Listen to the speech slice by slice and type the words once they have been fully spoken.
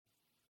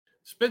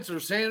Spencer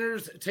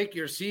Sanders, take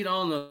your seat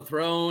on the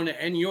throne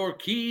and your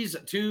keys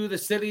to the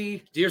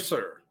city, dear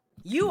sir.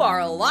 You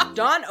are Locked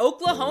On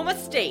Oklahoma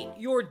State,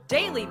 your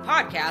daily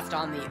podcast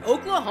on the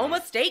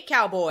Oklahoma State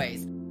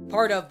Cowboys.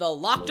 Part of the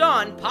Locked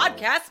On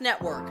Podcast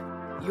Network,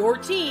 your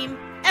team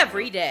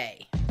every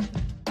day.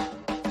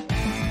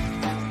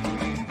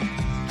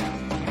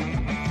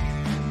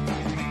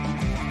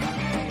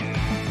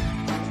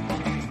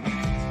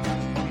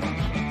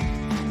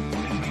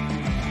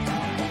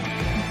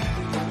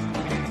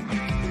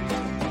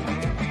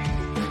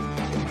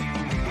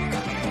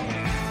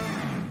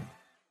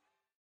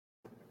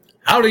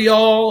 Howdy,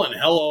 y'all, and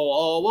hello,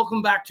 all.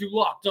 Welcome back to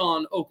Locked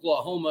On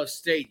Oklahoma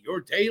State,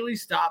 your daily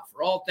stop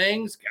for all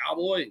things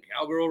Cowboy and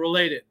Cowgirl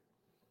related.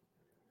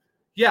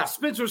 Yeah,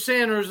 Spencer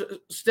Sanders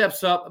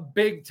steps up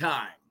big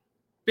time.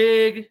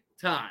 Big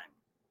time.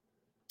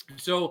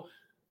 So,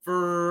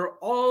 for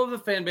all of the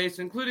fan base,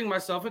 including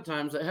myself at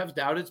times, that have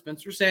doubted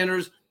Spencer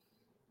Sanders,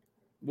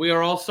 we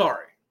are all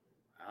sorry.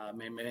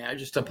 May I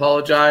just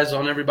apologize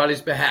on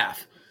everybody's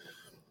behalf.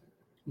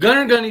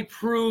 Gunnar Gunny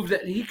proved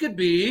that he could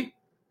be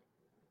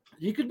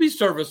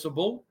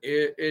serviceable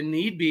in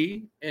need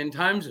be, in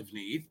times of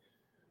need.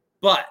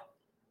 But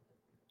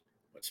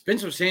what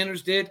Spencer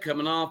Sanders did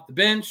coming off the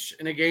bench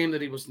in a game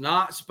that he was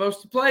not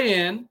supposed to play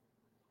in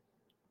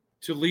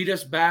to lead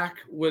us back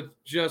with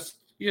just,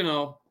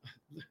 the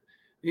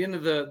end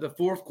of the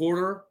fourth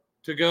quarter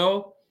to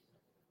go,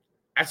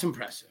 that's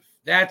impressive.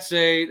 That's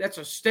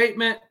a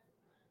statement.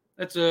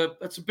 That's a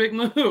big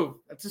move.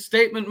 That's a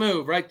statement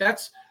move, right?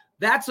 That's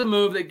a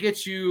move that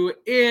gets you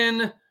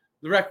in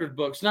the record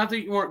books. Not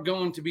that you weren't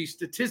going to be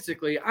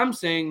statistically. I'm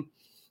saying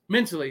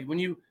mentally. When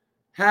you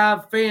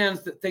have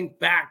fans that think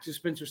back to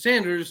Spencer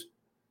Sanders,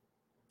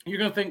 you're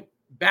going to think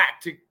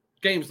back to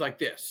games like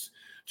this.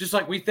 Just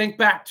like we think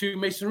back to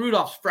Mason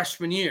Rudolph's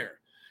freshman year.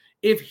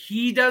 If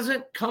he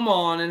doesn't come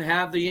on and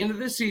have the end of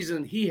the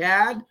season he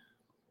had,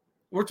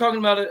 we're talking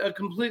about a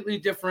completely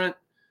different,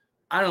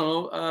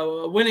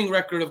 a winning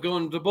record of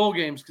going to bowl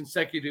games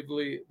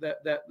consecutively.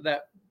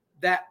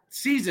 That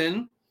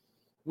season,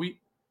 we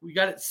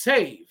got it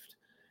saved,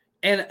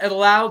 and it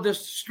allowed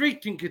this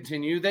streak to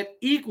continue that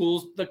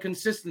equals the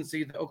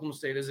consistency that Oklahoma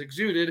State has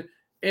exuded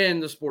in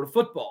the sport of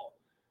football.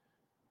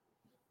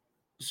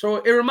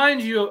 So it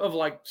reminds you of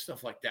like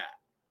stuff like that.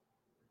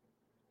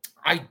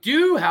 I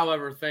do,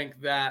 however, think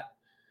that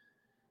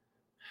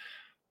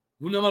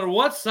no matter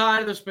what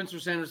side of the Spencer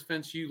Sanders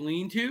fence you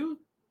lean to,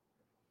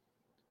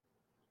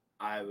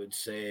 I would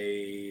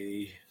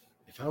say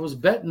if I was a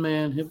betting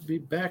man, he'll be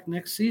back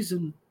next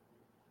season.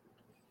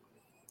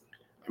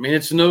 I mean,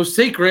 it's no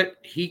secret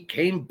he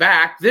came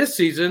back this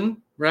season,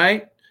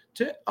 right,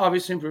 to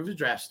obviously improve his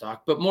draft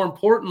stock, but more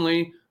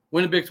importantly,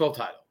 win a Big 12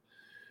 title.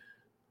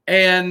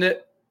 And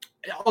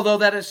although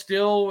that is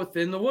still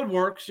within the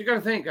woodworks, you got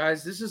to think,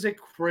 guys, this is a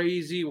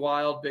crazy,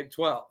 wild Big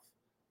 12,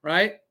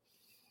 right?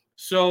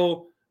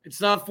 So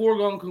it's not a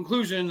foregone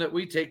conclusion that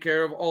we take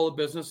care of all the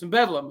business in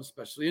Bedlam,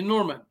 especially in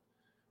Norman.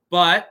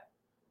 But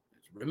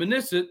it's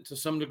reminiscent to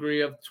some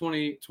degree of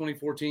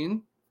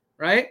 2014,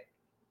 right?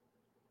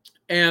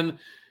 And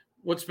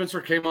what Spencer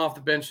came off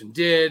the bench and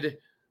did,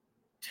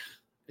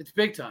 it's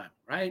big time,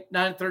 right?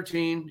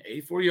 9-13,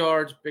 84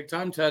 yards, big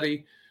time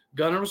tutty.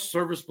 Gunnar was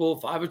serviceable,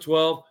 5 of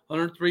 12,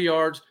 103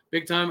 yards,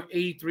 big time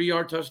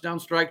 83-yard touchdown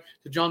strike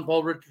to John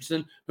Paul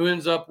Richardson, who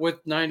ends up with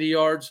 90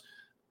 yards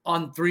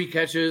on 3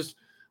 catches.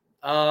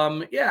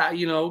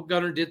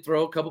 Gunnar did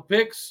throw a couple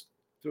picks,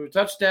 threw a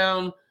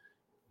touchdown.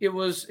 It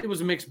was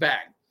a mixed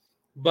bag.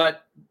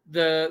 But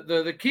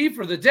the key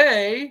for the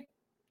day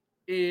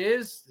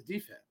is the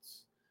defense.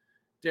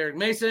 Derek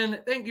Mason,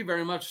 thank you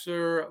very much,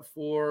 sir,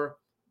 for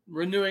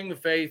renewing the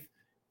faith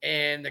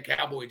in the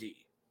Cowboy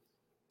D.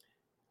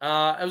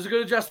 It was a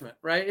good adjustment,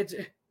 right? It's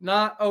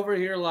not over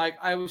here like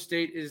Iowa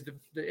State is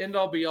the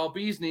end-all, be-all,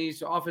 bee's knees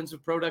to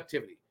offensive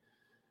productivity.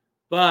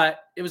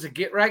 But it was a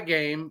get-right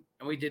game,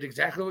 and we did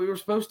exactly what we were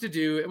supposed to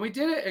do, and we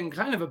did it in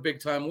kind of a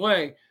big-time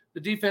way. The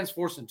defense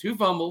forcing 2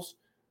 fumbles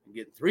and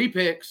getting 3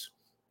 picks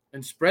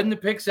and spreading the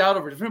picks out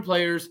over different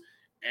players,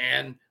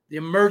 and the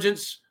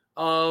emergence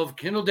of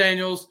Kendall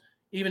Daniels.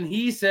 Even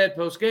he said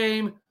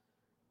post-game,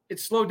 it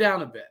slowed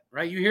down a bit,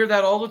 right? You hear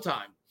that all the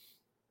time.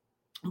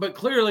 But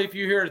clearly, if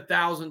you hear it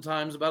 1,000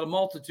 times about a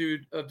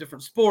multitude of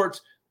different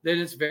sports, then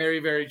it's very,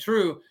 very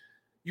true.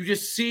 You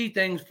just see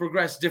things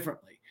progress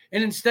differently.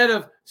 And instead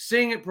of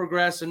seeing it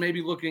progress and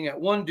maybe looking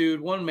at one dude,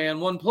 one man,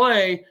 one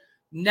play,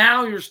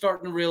 now you're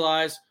starting to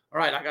realize, all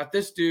right, I got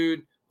this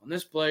dude on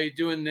this play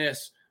doing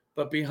this.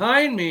 But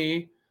behind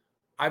me,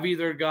 I've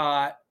either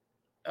got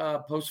a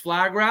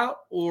post-flag route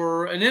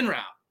or an in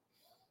route.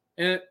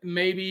 And it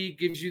maybe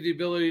gives you the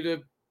ability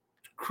to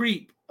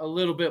creep a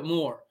little bit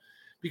more.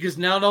 Because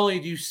not only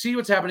do you see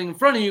what's happening in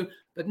front of you,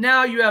 but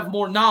now you have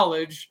more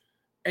knowledge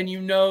and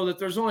you know that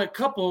there's only a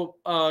couple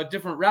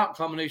different route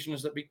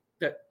combinations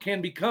that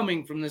can be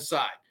coming from this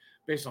side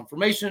based on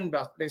formation,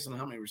 based on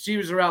how many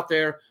receivers are out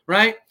there,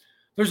 right?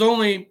 There's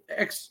only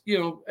X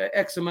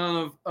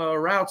amount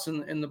of routes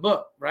in the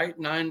book, right?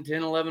 9,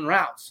 10, 11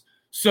 routes.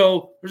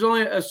 So there's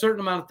only a certain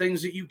amount of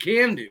things that you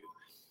can do.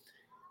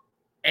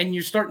 And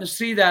you're starting to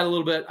see that a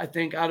little bit, I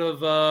think, out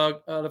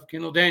of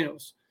Kendall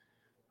Daniels.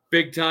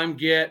 Big time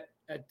get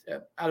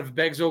out of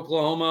Beggs,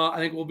 Oklahoma. I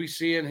think we'll be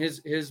seeing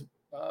his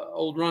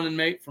old running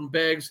mate from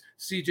Beggs,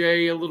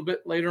 CJ, a little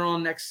bit later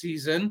on next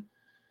season.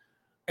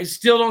 I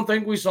still don't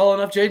think we saw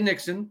enough Jaden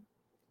Nixon.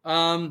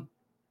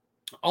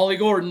 Ollie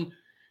Gordon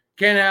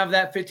can't have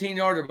that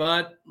 15-yarder,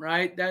 bud,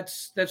 right?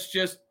 That's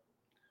just,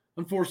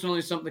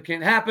 unfortunately, something that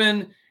can't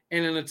happen.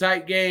 And in a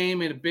tight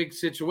game, in a big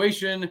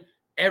situation,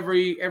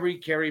 every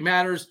carry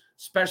matters,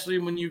 especially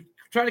when you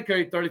try to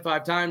carry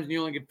 35 times and you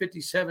only get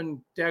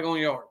 57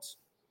 daggone yards.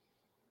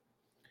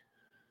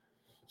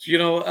 So,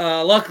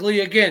 luckily,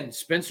 again,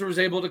 Spencer was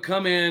able to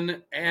come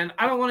in, and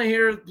I don't want to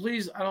hear,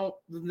 please,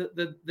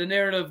 the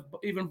narrative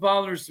even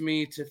bothers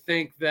me to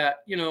think that,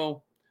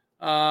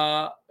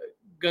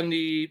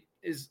 Gundy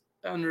is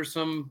under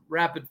some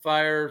rapid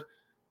fire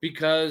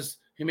because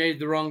he made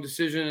the wrong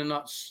decision and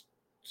not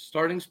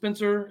starting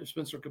Spencer. If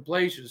Spencer could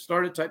play, he should have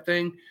started type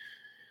thing.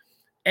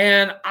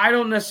 And I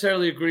don't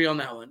necessarily agree on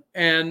that one.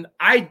 And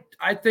I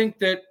think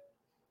that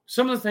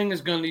some of the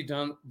things Gundy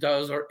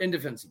does are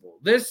indefensible.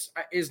 This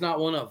is not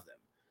one of them.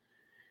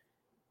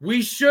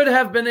 We should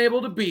have been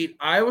able to beat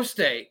Iowa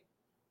State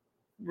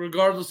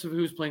regardless of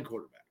who's playing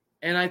quarterback.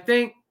 And I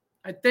think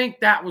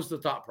that was the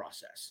thought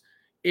process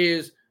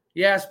is,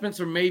 yeah,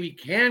 Spencer maybe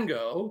can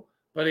go,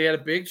 but he had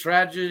a big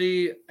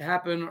tragedy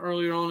happen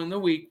earlier on in the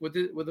week with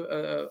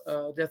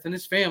a death in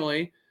his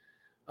family,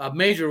 a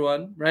major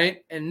one,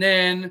 right? And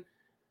then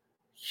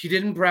he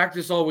didn't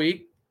practice all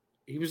week.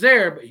 He was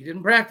there, but he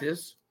didn't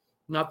practice.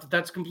 Not that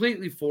that's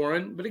completely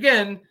foreign, but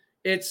again,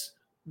 it's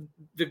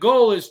the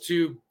goal is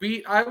to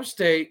beat Iowa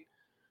State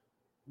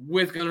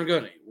with Gunnar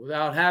Gundy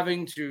without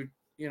having to,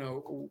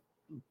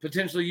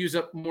 potentially use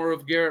up more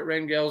of Garrett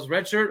Rangel's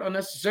red shirt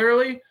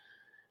unnecessarily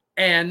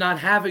and not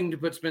having to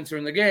put Spencer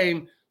in the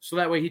game so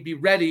that way he'd be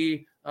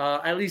ready,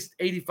 at least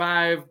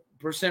 85%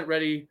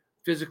 ready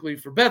physically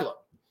for Bedlam.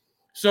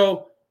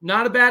 So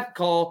not a bad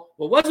call.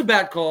 What was a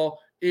bad call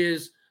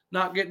is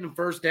not getting a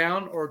first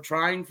down or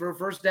trying for a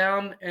first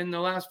down in the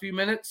last few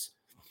minutes.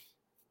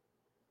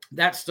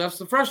 That stuff's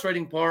the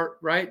frustrating part,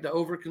 right? The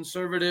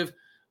over-conservative,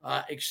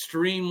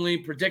 extremely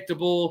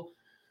predictable,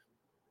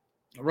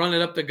 run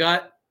it up the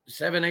gut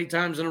 7-8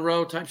 times in a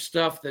row type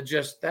stuff that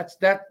just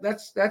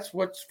that's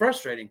what's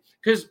frustrating.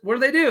 Because what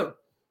do?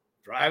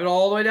 Drive it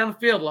all the way down the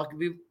field.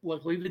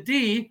 Luckily the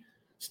D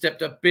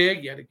stepped up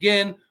big yet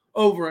again,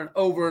 over and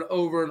over and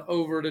over and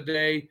over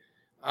today.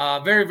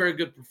 Very, very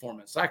good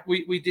performance. Like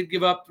we did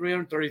give up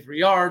 333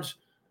 yards,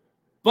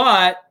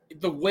 but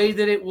the way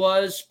that it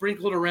was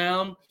sprinkled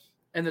around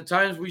and the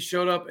times we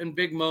showed up in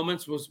big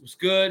moments was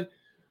good.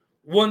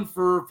 1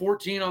 for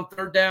 14 on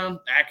third down,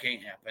 that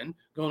can't happen.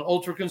 Going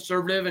ultra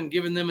conservative and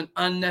giving them an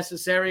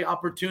unnecessary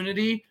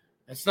opportunity,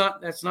 that's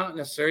not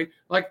necessary.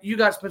 Like you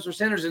got Spencer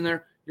Sanders in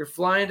there, you're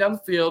flying down the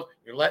field,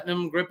 you're letting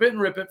him grip it and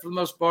rip it for the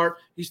most part.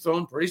 He's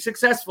thrown pretty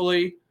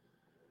successfully.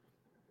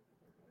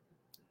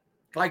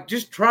 Like,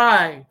 just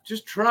try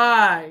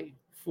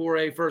for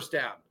a first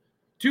down.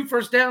 2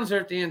 first downs there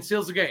at the end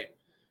seals the game.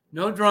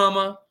 No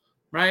drama,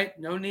 right?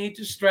 No need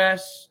to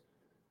stress.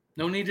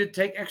 No need to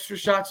take extra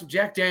shots of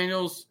Jack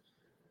Daniels.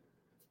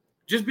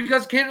 Just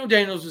because Kendall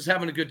Daniels is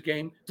having a good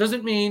game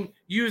doesn't mean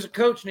you as a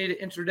coach need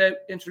to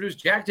introduce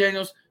Jack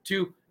Daniels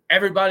to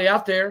everybody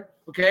out there,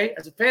 okay?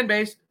 As a fan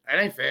base, that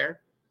ain't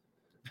fair.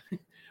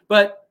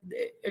 But,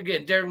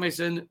 again, Derek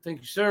Mason, thank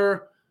you,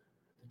 sir.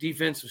 The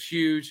defense was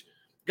huge.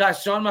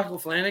 Guys, Sean Michael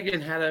Flanagan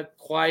had a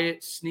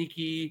quiet,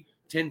 sneaky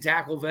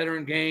 10-tackle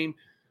veteran game.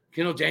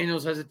 Kendall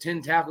Daniels has a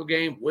 10-tackle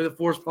game with a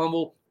forced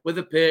fumble, with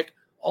a pick,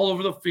 all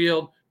over the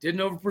field.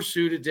 Didn't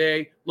over-pursue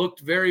today.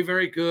 Looked very,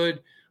 very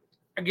good.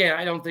 Again,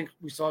 I don't think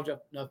we saw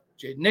enough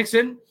Jaden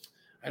Nixon.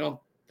 I don't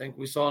think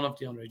we saw enough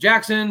DeAndre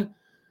Jackson.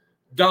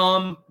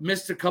 Dom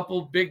missed a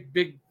couple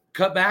big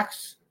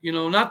cutbacks.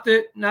 Not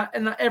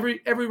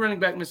every running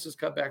back misses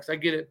cutbacks. I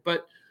get it,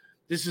 but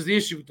this is the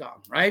issue with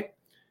Dom, right?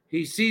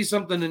 He sees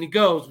something and he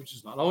goes, which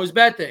is not always a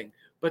bad thing.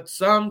 But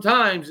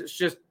sometimes it's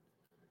just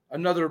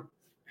another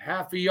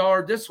half a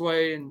yard this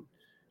way, and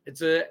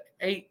it's a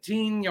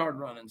 18-yard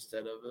run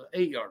instead of an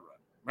 8-yard run,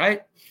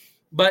 right?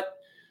 But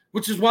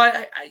which is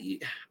why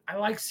I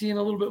like seeing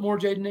a little bit more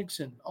Jaden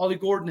Nixon. Ollie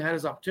Gordon had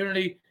his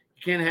opportunity.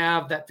 You can't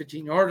have that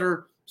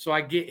 15-yarder, so I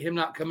get him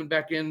not coming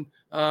back in,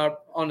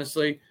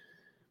 honestly.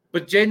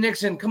 But Jaden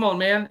Nixon, come on,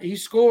 man. He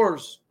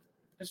scores.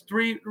 That's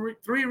three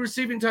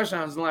receiving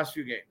touchdowns in the last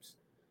few games.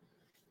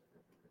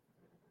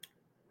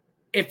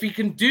 If he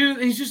can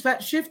he's just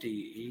that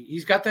shifty.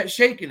 He's got that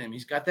shake in him.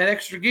 He's got that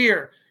extra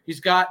gear. He's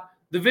got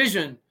the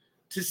vision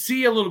to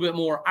see a little bit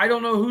more. I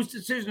don't know whose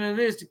decision it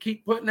is to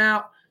keep putting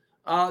out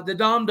the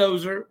Dom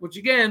Dozer, which,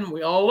 again,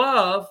 we all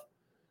love.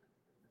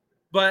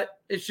 But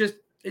it's just,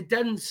 it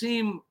doesn't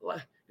seem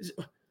like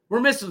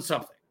we're missing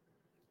something.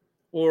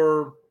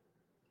 Or,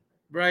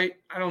 right?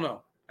 I don't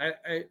know.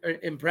 I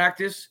in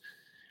practice,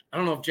 I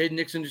don't know if Jaden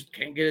Nixon just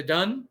can't get it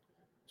done.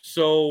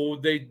 so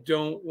they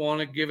don't want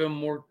to give him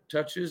more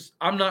touches.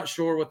 I'm not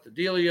sure what the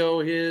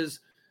dealio is,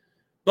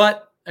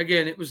 but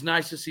again, it was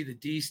nice to see the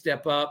D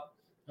step up.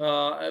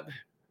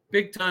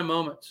 Big time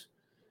moments.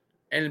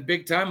 And in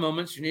big time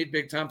moments, you need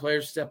big time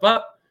players to step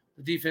up.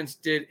 The defense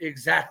did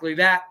exactly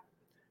that.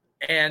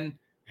 And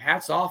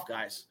hats off,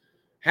 guys.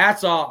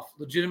 Hats off,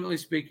 legitimately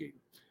speaking.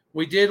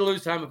 We did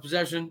lose time of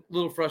possession, a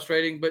little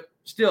frustrating, but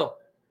still,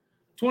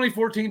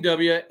 2014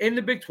 W in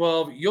the Big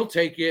 12, you'll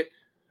take it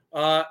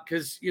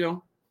because, at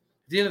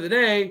the end of the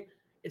day,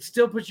 it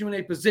still puts you in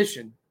a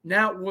position.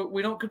 Now,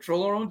 we don't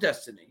control our own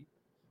destiny,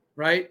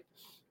 right?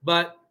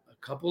 But a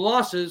couple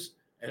losses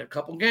and a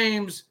couple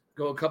games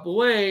go a couple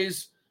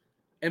ways,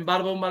 and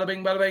bada boom, bada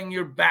bing, bada bang,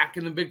 you're back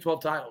in the Big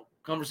 12 title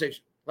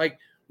conversation. Like,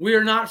 we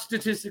are not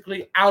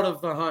statistically out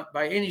of the hunt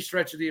by any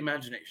stretch of the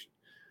imagination,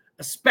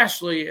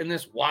 especially in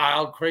this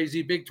wild,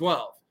 crazy Big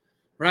 12,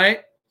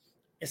 right?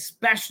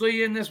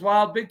 Especially in this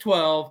wild Big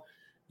 12,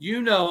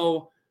 you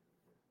know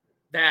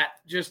that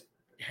just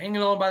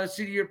hanging on by the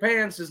seat of your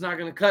pants is not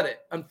going to cut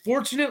it.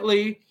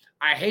 Unfortunately,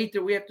 I hate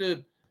that we have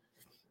to,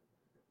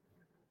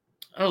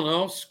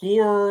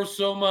 score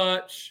so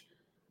much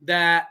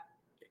that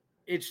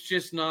it's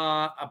just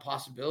not a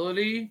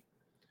possibility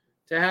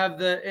to have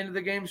the end of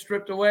the game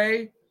stripped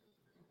away.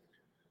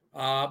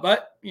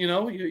 But,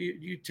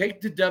 you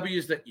take the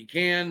W's that you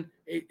can.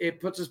 It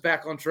puts us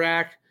back on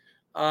track.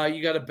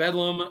 You got a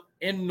Bedlam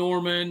in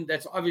Norman.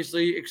 That's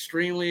obviously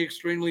extremely,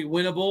 extremely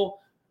winnable.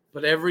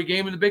 But every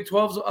game in the Big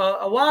 12 is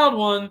a wild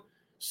one.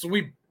 So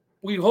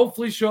we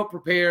hopefully show up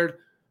prepared.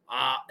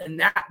 And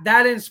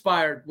that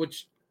inspired,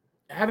 which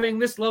having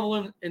this level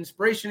of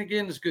inspiration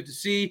again is good to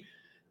see.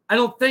 I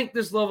don't think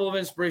this level of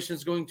inspiration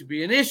is going to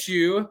be an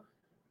issue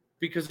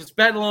because it's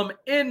Bedlam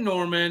in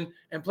Norman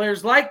and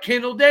players like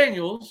Kendall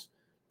Daniels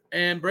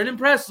and Brendan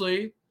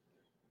Presley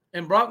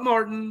and Brock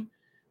Martin,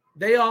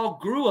 they all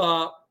grew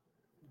up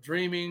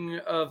dreaming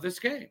of this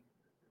game,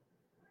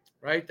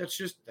 right? That's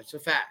a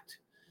fact.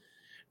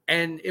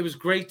 And it was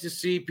great to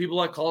see people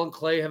like Colin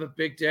Clay have a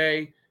big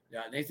day.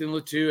 Nathan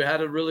Latu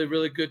had a really,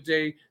 really good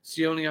day.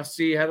 Sione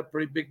Asi had a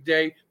pretty big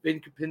day. Ben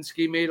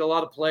Kapinski made a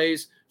lot of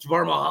plays.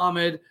 Jabbar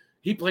Muhammad,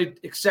 he played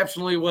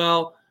exceptionally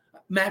well,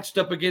 matched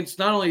up against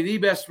not only the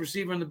best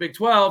receiver in the Big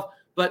 12,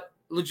 but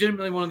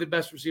legitimately one of the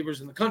best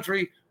receivers in the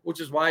country,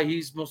 which is why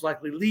he's most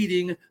likely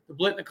leading the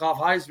Blitnikoff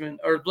Heisman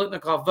or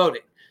Blitnikoff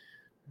voting.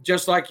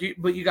 Just like you,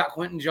 but you got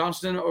Quentin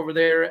Johnston over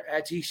there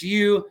at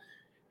TCU.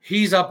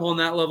 He's up on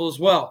that level as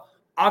well.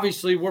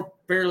 Obviously, we're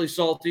fairly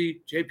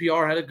salty.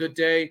 JPR had a good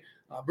day.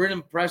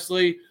 Brendan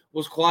Presley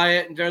was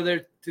quiet and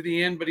there to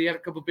the end, but he had a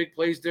couple big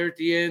plays there at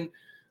the end.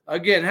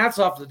 Again, hats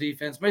off to the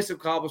defense. Mason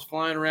Cobb was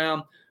flying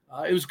around.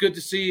 It was good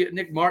to see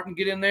Nick Martin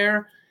get in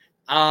there.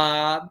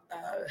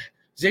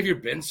 Xavier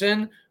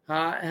Benson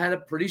had a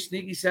pretty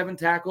sneaky 7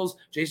 tackles.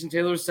 Jason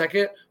Taylor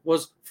II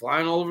was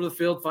flying all over the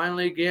field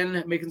finally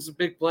again, making some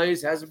big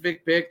plays, has a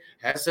big pick,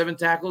 has 7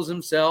 tackles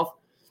himself.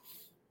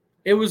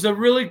 It was a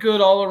really good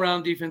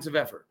all-around defensive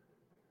effort.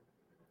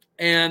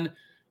 And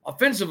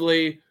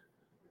offensively,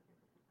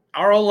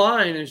 our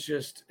O-line is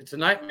it's a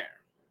nightmare.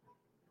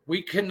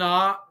 We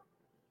cannot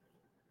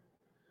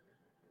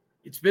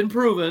 – it's been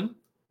proven,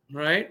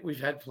 right? We've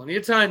had plenty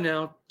of time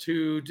now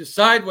to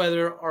decide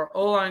whether our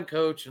O-line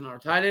coach and our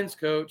tight ends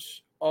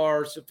coach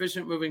are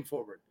sufficient moving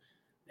forward.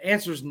 The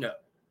answer is no,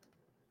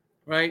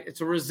 right?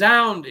 It's a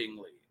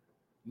resoundingly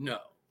no.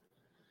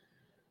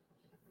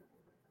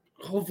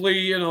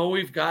 Hopefully,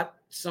 we've got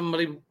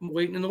somebody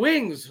waiting in the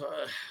wings.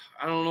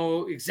 I don't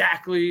know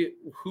exactly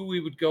who we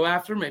would go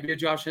after. Maybe a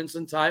Josh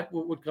Henson type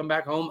would come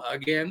back home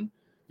again.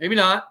 Maybe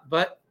not,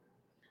 but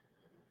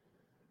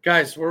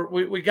guys,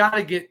 we got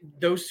to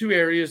get those 2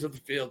 areas of the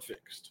field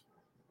fixed.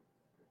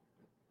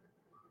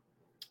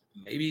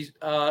 Maybe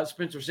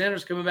Spencer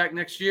Sanders coming back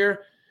next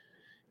year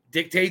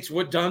dictates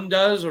what Dunn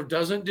does or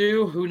doesn't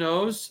do. Who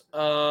knows?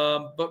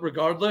 But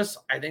regardless,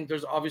 I think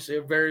there's obviously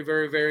a very,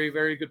 very, very,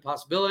 very good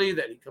possibility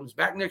that he comes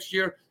back next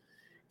year.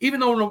 Even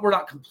though we're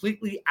not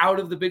completely out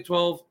of the Big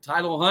 12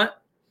 title hunt,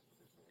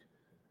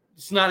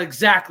 it's not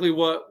exactly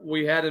what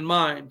we had in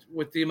mind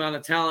with the amount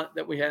of talent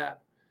that we had.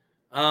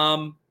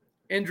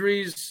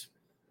 Injuries,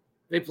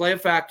 they play a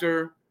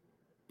factor,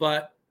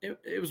 but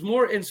it was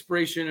more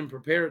inspiration and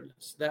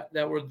preparedness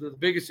that were the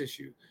biggest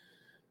issue.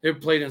 They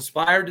played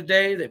inspired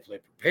today. They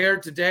played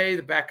prepared today.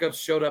 The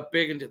backups showed up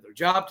big and did their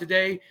job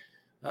today.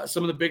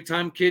 Some of the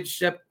big-time kids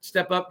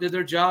step up, did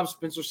their job.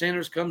 Spencer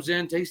Sanders comes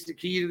in, takes the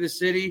key to the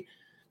city.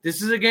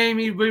 This is a game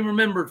he'd be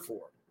remembered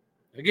for.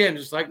 Again,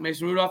 just like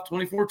Mason Rudolph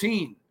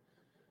 2014,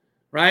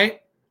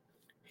 right?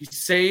 He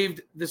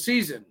saved the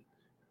season.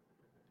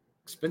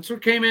 Spencer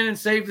came in and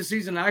saved the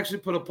season. I actually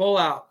put a poll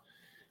out.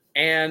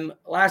 And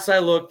last I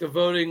looked, the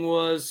voting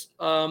was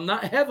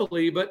not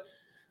heavily, but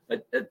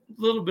a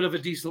little bit of a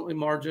decently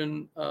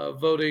margin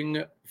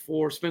voting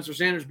for Spencer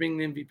Sanders being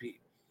the MVP.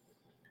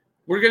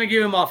 We're going to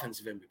give him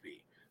offensive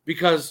MVP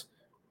because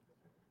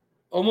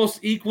almost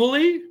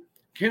equally,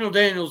 Kendall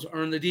Daniels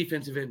earned the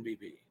defensive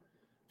MVP.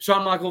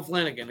 Sean Michael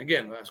Flanagan,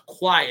 again, was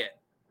quiet,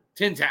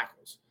 10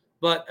 tackles.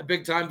 but a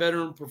big-time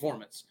veteran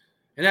performance.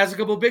 And has a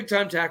couple of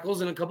big-time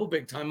tackles and a couple of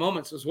big-time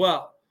moments as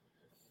well.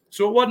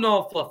 So it wasn't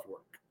all fluff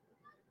work.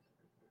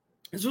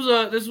 This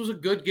was a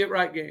good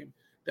get-right game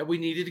that we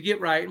needed to get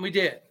right, and we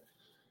did.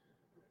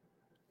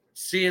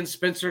 Seeing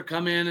Spencer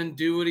come in and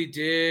do what he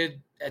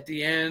did at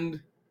the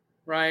end,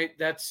 right?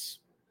 It's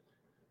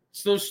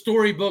those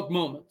storybook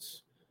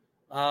moments.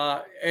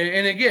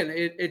 And again,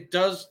 it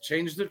does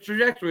change the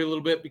trajectory a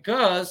little bit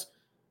because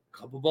a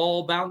couple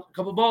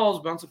balls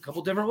bounce a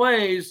couple different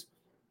ways.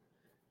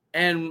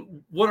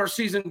 And what our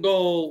season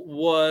goal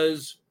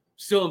was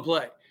still in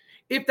play.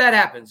 If that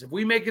happens, if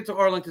we make it to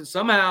Arlington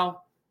somehow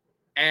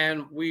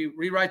and we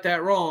rewrite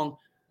that wrong,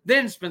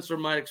 then Spencer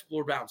might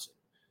explore bouncing.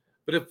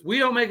 But if we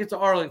don't make it to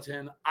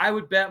Arlington, I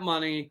would bet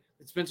money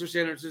that Spencer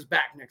Sanders is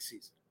back next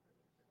season.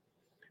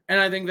 And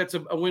I think that's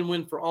a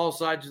win-win for all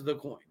sides of the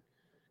coin.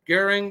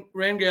 Gary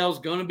Rangel is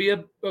going to be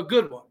a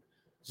good one.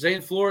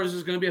 Zane Flores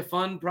is going to be a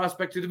fun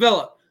prospect to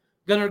develop.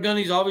 Gunnar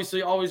Gundy's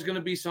obviously always going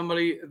to be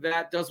somebody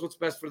that does what's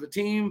best for the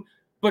team,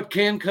 but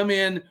can come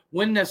in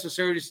when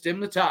necessary to stem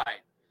the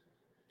tide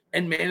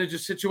and manage a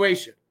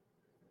situation.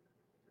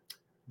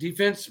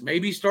 Defense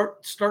maybe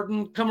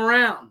starting to come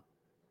around.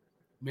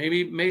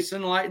 Maybe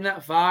Mason lighting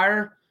that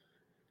fire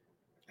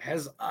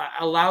has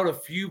allowed a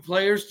few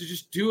players to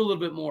just do a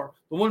little bit more.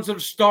 The ones that are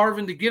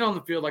starving to get on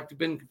the field, like the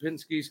Ben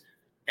Kapinskis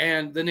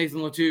and the Nathan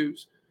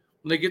Latu's,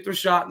 when they get their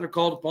shot and they're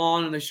called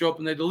upon and they show up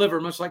and they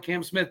deliver, much like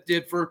Cam Smith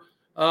did for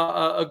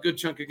a good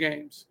chunk of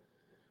games.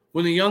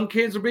 When the young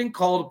kids are being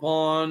called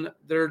upon,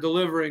 they're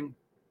delivering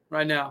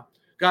right now.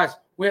 Guys,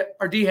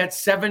 our D had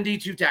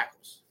 72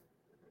 tackles.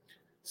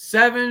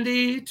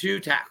 72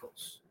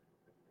 tackles.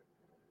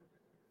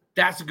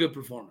 That's a good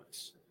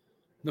performance.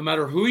 No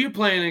matter who you're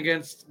playing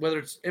against, whether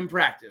it's in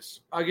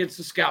practice, against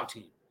the scout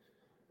team,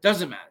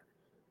 doesn't matter.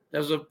 That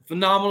was a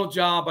phenomenal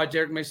job by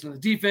Derek Mason on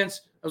the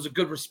defense. That was a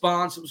good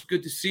response. It was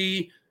good to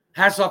see.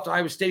 Hats off to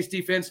Iowa State's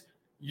defense.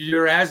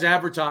 You're as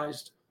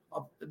advertised.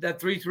 That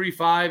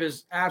 3-3-5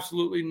 is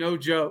absolutely no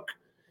joke.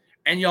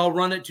 And y'all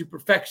run it to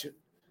perfection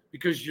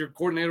because your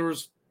coordinator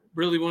is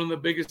really one of the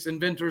biggest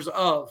inventors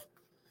of.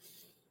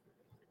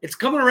 It's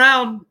coming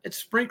around. It's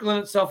sprinkling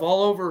itself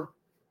all over.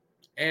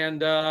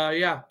 And,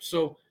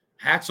 so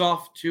hats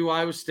off to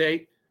Iowa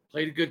State.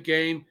 Played a good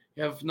game.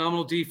 You have a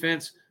phenomenal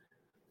defense.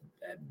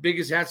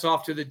 Biggest hats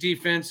off to the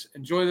defense.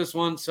 Enjoy this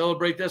one.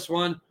 Celebrate this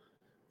one.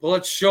 But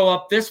let's show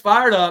up this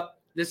fired up,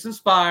 this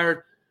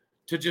inspired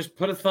to just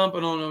put a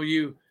thumping on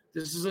OU.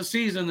 This is a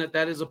season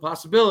that is a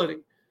possibility.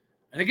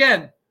 And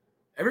again,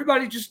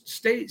 everybody just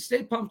stay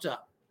pumped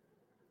up.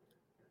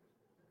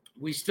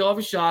 We still have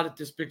a shot at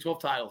this Big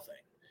 12 title thing.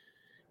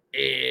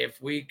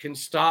 If we can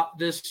stop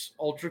this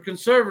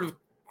ultra-conservative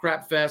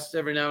crap fest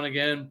every now and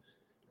again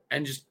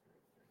and just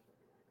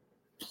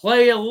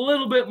play a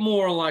little bit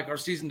more like our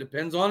season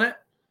depends on it.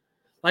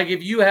 Like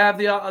if you have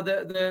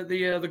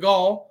the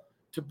gall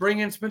to bring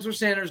in Spencer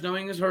Sanders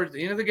knowing he's hurt at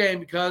the end of the game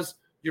because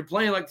you're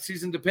playing like the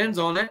season depends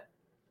on it,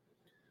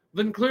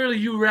 then clearly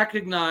you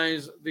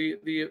recognize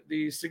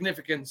the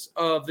significance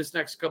of this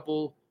next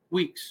couple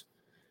weeks.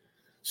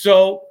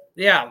 So,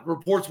 yeah,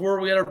 reports were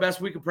we had our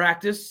best week of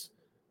practice.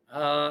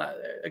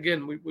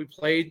 Again, we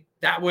played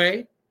that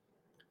way.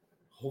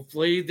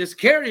 Hopefully this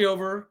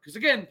carryover, because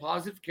again,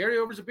 positive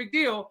carryover is a big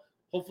deal.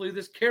 Hopefully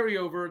this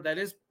carryover that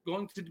is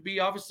going to be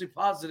obviously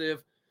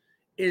positive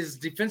is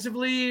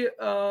defensively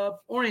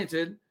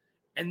oriented,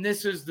 and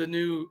this is the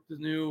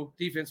new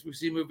defense we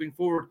see moving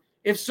forward.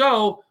 If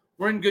so,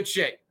 we're in good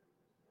shape,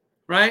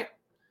 right?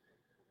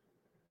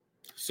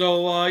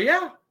 So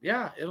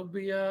it'll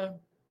be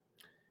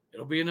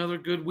another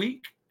good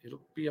week.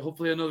 It'll be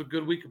hopefully another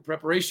good week of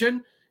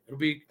preparation. It'll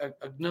be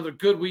another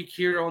good week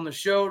here on the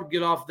show to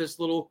get off this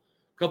little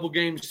couple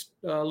games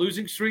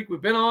losing streak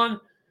we've been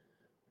on.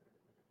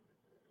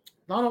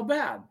 Not all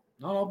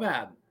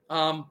bad.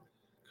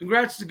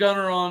 Congrats to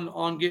Gunnar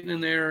on getting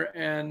in there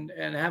and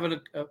having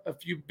a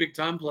few big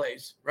time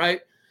plays,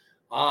 right?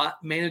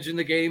 Managing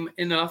the game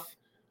enough.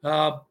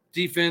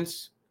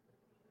 Defense,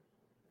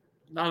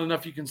 not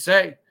enough you can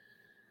say.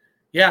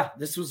 Yeah,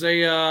 this was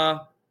a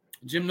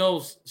Jim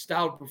Knowles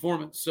style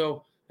performance.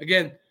 So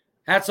again,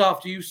 hats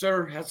off to you,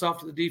 sir. Hats off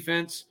to the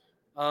defense.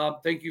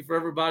 Thank you for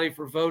everybody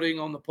for voting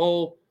on the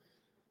poll.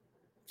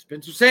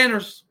 Spencer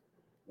Sanders,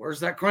 where's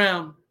that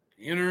crown?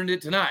 He earned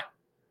it tonight.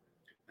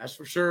 That's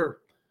for sure.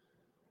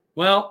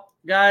 Well,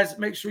 guys,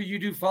 make sure you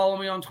do follow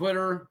me on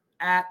Twitter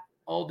at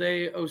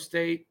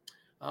AllDayOState.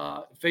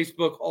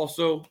 Facebook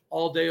also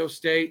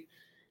AllDayOState.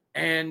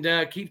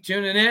 And keep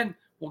tuning in.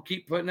 We'll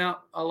keep putting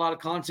out a lot of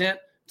content.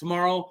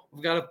 Tomorrow,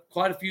 we've got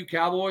quite a few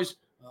Cowboys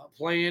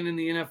playing in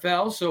the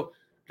NFL. So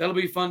that'll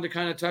be fun to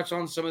kind of touch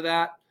on some of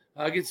that.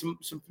 Get some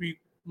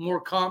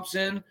more comps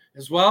in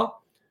as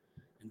well.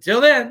 Until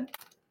then,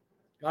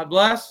 God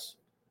bless.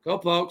 Go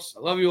Pokes.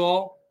 I love you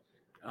all.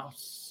 And I'll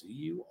see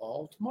you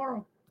all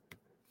tomorrow.